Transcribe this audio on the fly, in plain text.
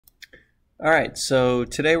All right, so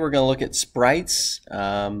today we're going to look at sprites.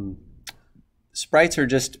 Sprites are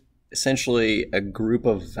just essentially a group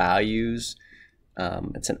of values.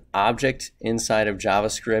 It's an object inside of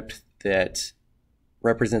JavaScript that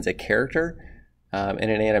represents a character in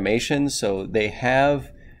an animation. So they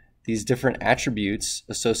have these different attributes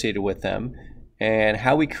associated with them. And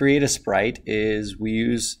how we create a sprite is we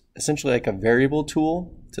use essentially like a variable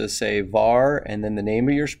tool to say var and then the name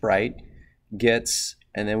of your sprite gets,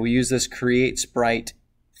 and then we use this create sprite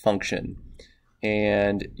function.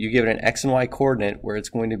 And you give it an X and Y coordinate where it's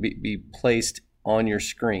going to be placed on your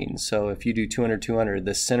screen. So if you do 200, 200,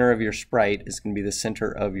 the center of your sprite is going to be the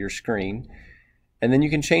center of your screen. And then you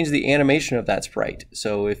can change the animation of that sprite.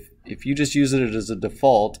 So if you just use it as a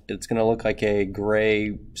default, it's going to look like a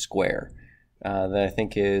gray square that I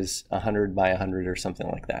think is 100 by 100 or something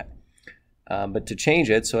like that. But to change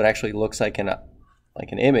it so it actually looks like an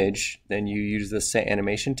image, then you use the set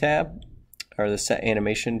animation tab or the set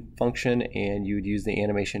animation function, and you would use the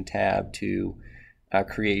animation tab to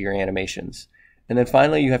create your animations. And then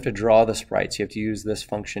finally you have to draw the sprites. You have to use this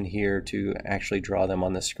function here to actually draw them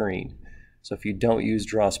on the screen. So if you don't use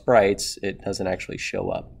draw sprites, it doesn't actually show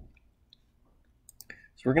up.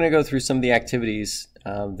 So we're going to go through some of the activities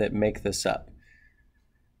that make this up.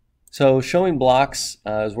 So showing blocks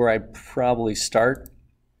is where I probably start.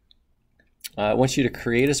 I want you to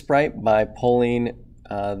create a sprite by pulling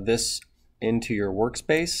this into your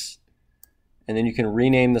workspace, and then you can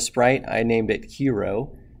rename the sprite. I named it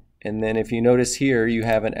hero, and then if you notice here you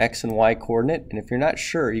have an X and Y coordinate, and if you're not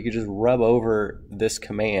sure you could just rub over this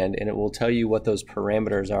command and it will tell you what those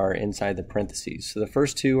parameters are inside the parentheses. So the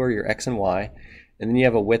first two are your X and Y, and then you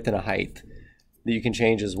have a width and a height that you can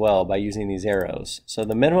change as well by using these arrows. So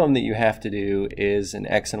the minimum that you have to do is an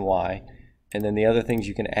X and Y, and then the other things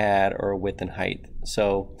you can add are width and height.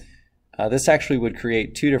 So this actually would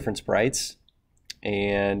create two different sprites,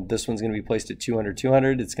 and this one's going to be placed at 200,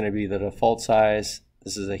 200. It's going to be the default size.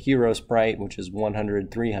 This is a hero sprite, which is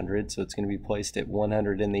 100, 300, so it's going to be placed at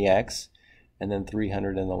 100 in the X and then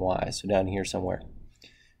 300 in the Y, so down here somewhere.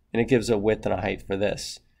 And it gives a width and a height for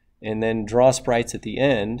this. And then draw sprites at the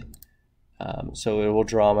end, so it will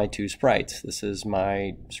draw my two sprites. This is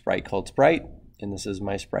my sprite called sprite, and this is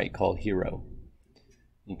my sprite called hero.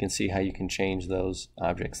 You can see how you can change those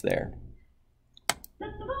objects there.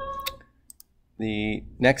 The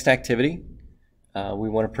next activity, we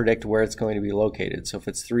want to predict where it's going to be located. So if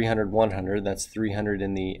it's 300, 100, that's 300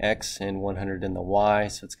 in the X and 100 in the Y,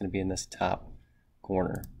 so it's going to be in this top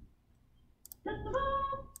corner.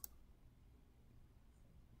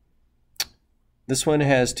 This one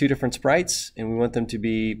has two different sprites, and we want them to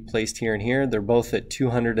be placed here and here. They're both at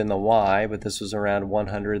 200 in the Y, but this was around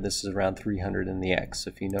 100, this is around 300 in the X. So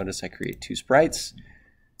if you notice, I create two sprites,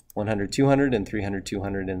 100, 200, and 300,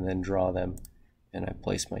 200, and then draw them, and I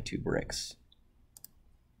place my two bricks.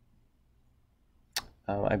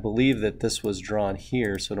 I believe that this was drawn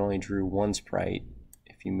here, so it only drew one sprite.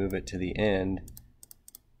 If you move it to the end,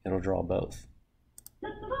 it'll draw both.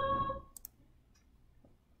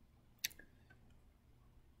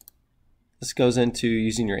 This goes into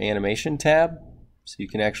using your animation tab, so you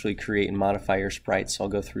can actually create and modify your sprites. So I'll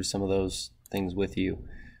go through some of those things with you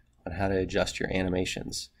on how to adjust your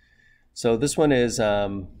animations. So this one is,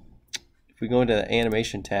 if we go into the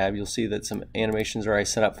animation tab, you'll see that some animations are already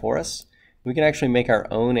set up for us. We can actually make our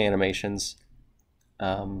own animations.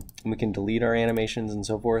 We can delete our animations and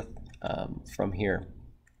so forth from here.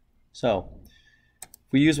 So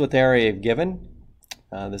if we use what they already have given,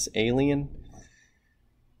 this alien,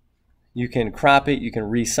 you can crop it, you can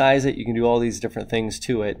resize it, you can do all these different things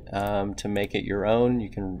to it to make it your own. You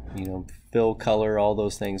can fill color, all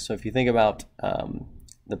those things. So if you think about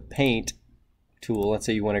the paint tool, let's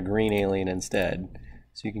say you want a green alien instead.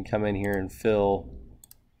 So you can come in here and fill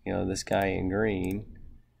this guy in green,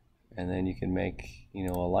 and then you can make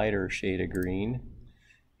a lighter shade of green.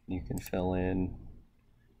 You can fill in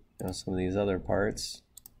some of these other parts.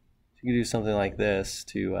 You can do something like this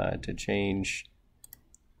to change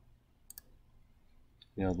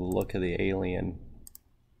the look of the alien,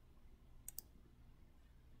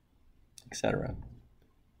 etc.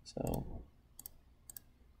 So,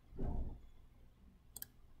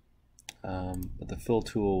 but the fill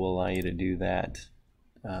tool will allow you to do that.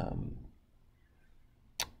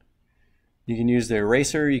 You can use the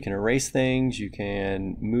eraser. You can erase things. You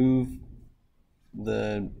can move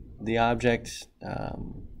the object.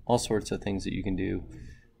 All sorts of things that you can do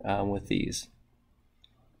with these.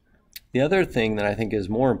 The other thing that I think is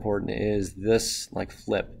more important is this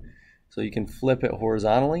flip. So you can flip it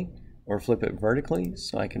horizontally or flip it vertically.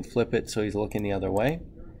 So I can flip it so he's looking the other way.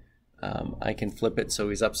 I can flip it so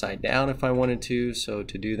he's upside down if I wanted to. So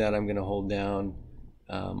to do that, I'm going to hold down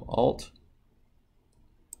Alt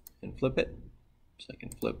and flip it. So I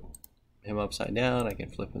can flip him upside down. I can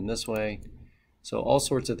flip him this way. So all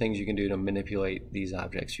sorts of things you can do to manipulate these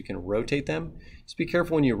objects. You can rotate them. Just be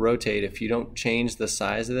careful when you rotate. If you don't change the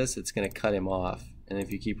size of this, it's going to cut him off. And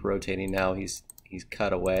if you keep rotating now, he's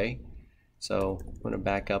cut away. So I'm going to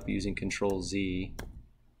back up using Control Z.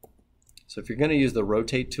 So if you're going to use the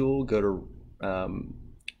rotate tool, go to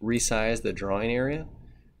resize the drawing area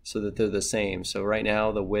so that they're the same. So right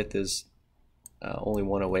now the width is only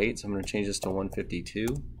 108, so I'm going to change this to 152.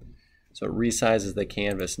 So it resizes the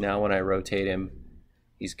canvas. Now when I rotate him,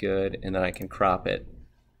 he's good, and then I can crop it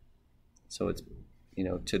so it's, you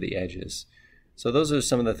know, to the edges. So those are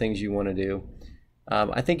some of the things you want to do.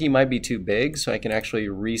 I think he might be too big, so I can actually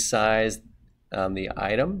resize the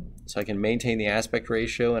item. So I can maintain the aspect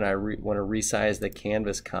ratio, and I want to resize the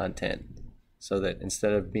canvas content so that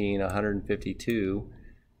instead of being 152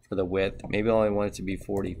 for the width, maybe I only want it to be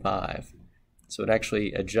 45. So it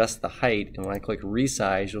actually adjusts the height, and when I click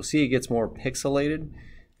resize, you'll see it gets more pixelated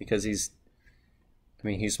because he's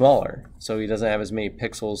smaller, so he doesn't have as many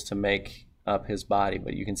pixels to make up his body,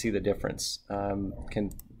 but you can see the difference.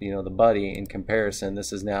 The body in comparison,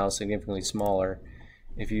 this is now significantly smaller.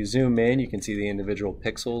 If you zoom in, you can see the individual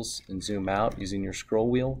pixels, and zoom out using your scroll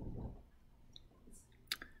wheel.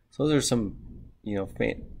 So those are some,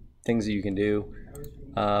 things that you can do.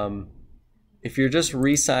 If you're just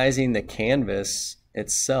resizing the canvas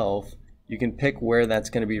itself, you can pick where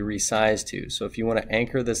that's going to be resized to. So if you want to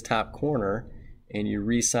anchor this top corner and you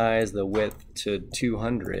resize the width to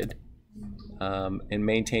 200 and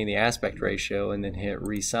maintain the aspect ratio and then hit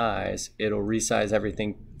resize, it'll resize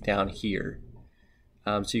everything down here.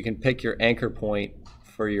 So you can pick your anchor point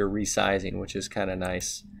for your resizing, which is kind of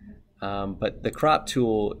nice. But the crop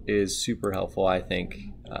tool is super helpful, I think.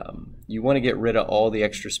 You want to get rid of all the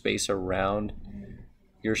extra space around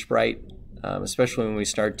your sprite, especially when we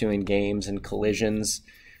start doing games and collisions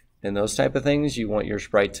and those type of things. You want your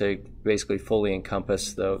sprite to basically fully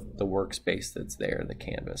encompass the workspace that's there, the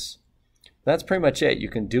canvas. That's pretty much it. You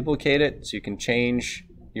can duplicate it, so you can change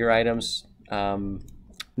your items.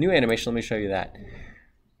 New animation, let me show you that.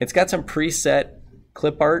 It's got some preset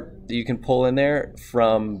clip art that you can pull in there,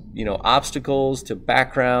 from obstacles to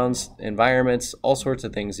backgrounds, environments, all sorts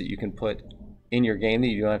of things that you can put in your game that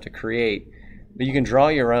you don't have to create. But you can draw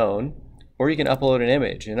your own, or you can upload an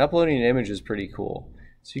image, and uploading an image is pretty cool.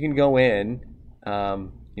 So you can go in,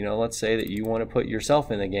 let's say that you want to put yourself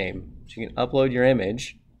in the game, so you can upload your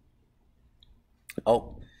image.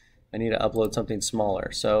 Oh, I need to upload something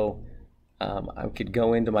smaller, so I could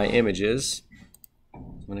go into my images.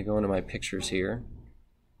 I'm going to go into my pictures here.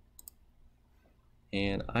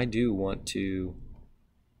 And I do want to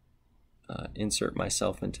insert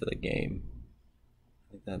myself into the game.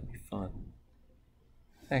 I think that'd be fun.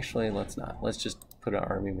 Actually, let's not. Let's just put an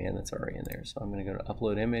army man that's already in there. So I'm going to go to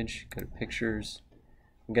upload image, go to pictures.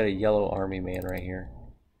 I've got a yellow army man right here,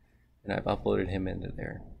 and I've uploaded him into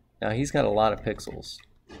there. Now he's got a lot of pixels.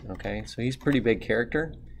 Okay, so he's a pretty big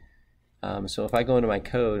character. So if I go into my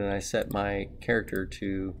code and I set my character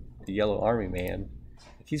to the yellow army man,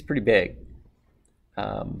 he's pretty big.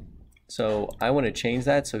 So I want to change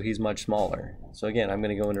that so he's much smaller. So again, I'm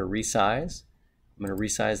going to go into resize. I'm going to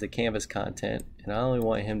resize the canvas content, and I only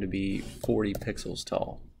want him to be 40 pixels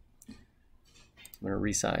tall. I'm going to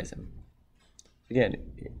resize him. Again,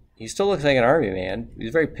 he still looks like an army man.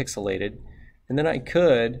 He's very pixelated. And then I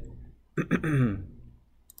could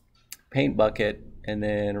paint bucket and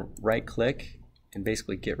then right click and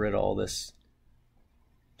basically get rid of all this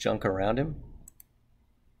junk around him.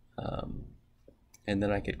 And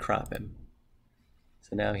then I could crop him.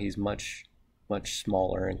 So now he's much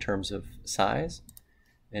smaller in terms of size.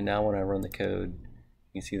 And now when I run the code,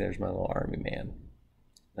 you can see there's my little army man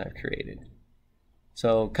that I've created.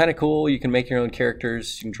 So kind of cool. You can make your own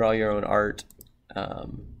characters, you can draw your own art,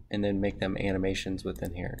 and then make them animations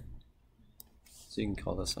within here. So you can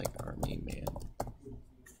call this like army man.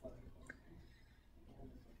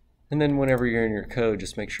 And then whenever you're in your code,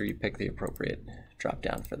 just make sure you pick the appropriate drop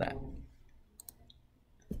down for that.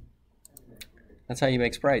 That's how you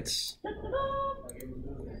make sprites.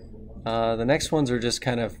 The next ones are just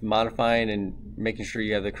kind of modifying and making sure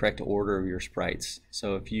you have the correct order of your sprites.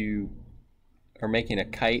 So if you are making a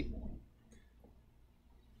kite,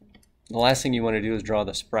 the last thing you want to do is draw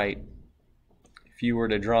the sprite. If you were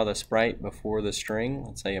to draw the sprite before the string,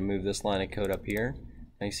 let's say I move this line of code up here,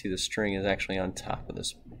 now you see the string is actually on top of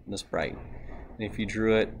the sprite. And if you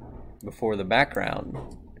drew it before the background,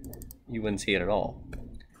 you wouldn't see it at all.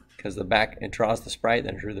 because it draws the sprite,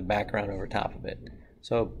 then drew the background over top of it.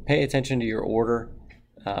 So pay attention to your order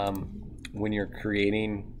when you're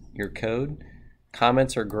creating your code.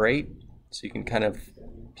 Comments are great, so you can kind of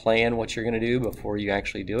plan what you're going to do before you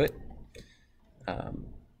actually do it.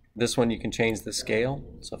 This one you can change the scale,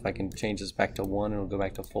 so if I can change this back to 1, it'll go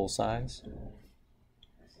back to full size.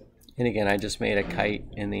 And again, I just made a kite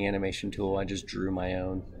in the animation tool. I just drew my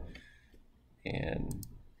own, and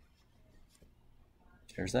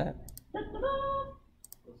there's that.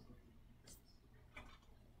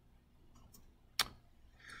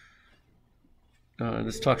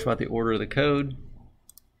 This talks about the order of the code.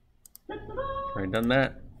 Already done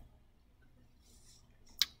that.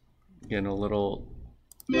 Again, a little,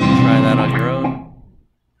 try that on your own.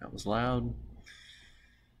 That was loud.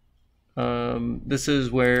 This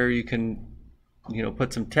is where you can,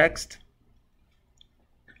 put some text.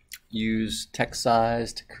 Use text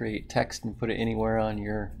size to create text and put it anywhere on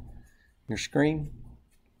your screen.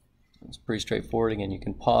 It's pretty straightforward. Again, you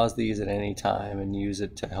can pause these at any time and use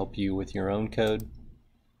it to help you with your own code.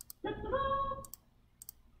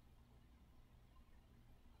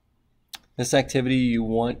 This activity, you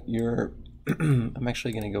want your I'm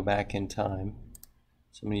actually going to go back in time.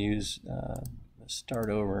 So I'm going to use start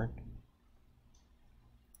over.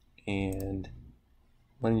 And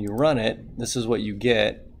when you run it, this is what you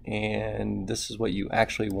get, and this is what you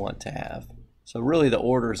actually want to have. So really the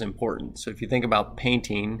order is important. So if you think about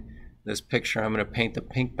painting this picture, I'm going to paint the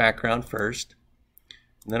pink background first,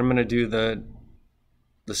 and then I'm going to do the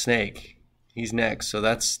snake. He's next. So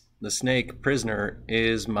that's the snake prisoner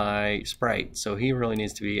is my sprite. So he really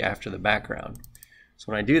needs to be after the background.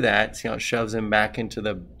 So when I do that, see how it shoves him back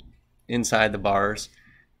into inside the bars,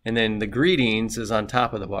 and then the greetings is on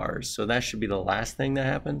top of the bars. So that should be the last thing that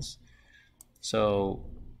happens. So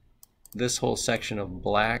this whole section of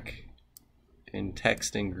black and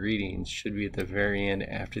text and greetings should be at the very end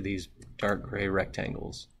after these dark gray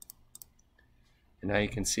rectangles. And now you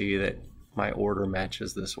can see that my order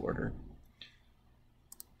matches this order.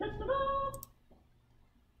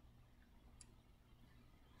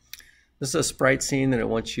 This is a sprite scene that it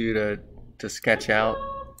wants you to sketch out.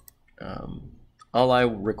 All I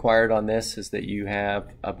required on this is that you have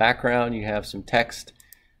a background, you have some text,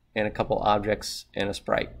 and a couple objects and a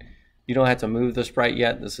sprite. You don't have to move the sprite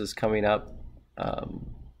yet. This is coming up.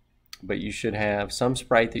 But you should have some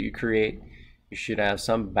sprite that you create. You should have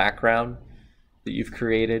some background that you've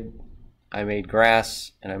created. I made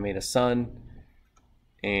grass, and I made a sun,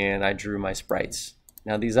 and I drew my sprites.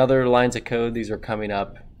 Now these other lines of code, these are coming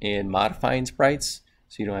up in modifying sprites,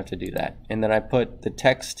 so you don't have to do that. And then I put the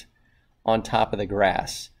text on top of the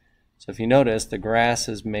grass. So if you notice, the grass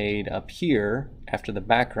is made up here after the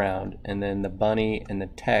background, and then the bunny and the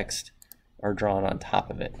text are drawn on top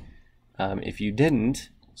of it. If you didn't,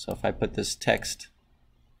 so if I put this text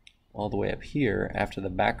all the way up here after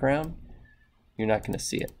the background, you're not going to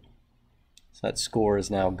see it. So that score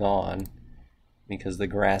is now gone because the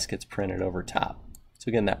grass gets printed over top. So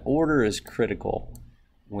again, that order is critical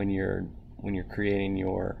when you're creating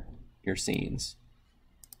your scenes.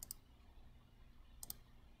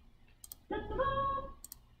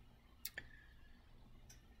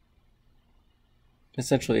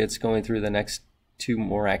 Essentially, it's going through the next 2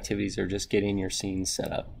 more activities or just getting your scenes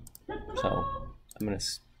set up. So I'm going to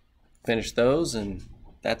finish those, and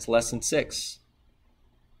that's lesson 6.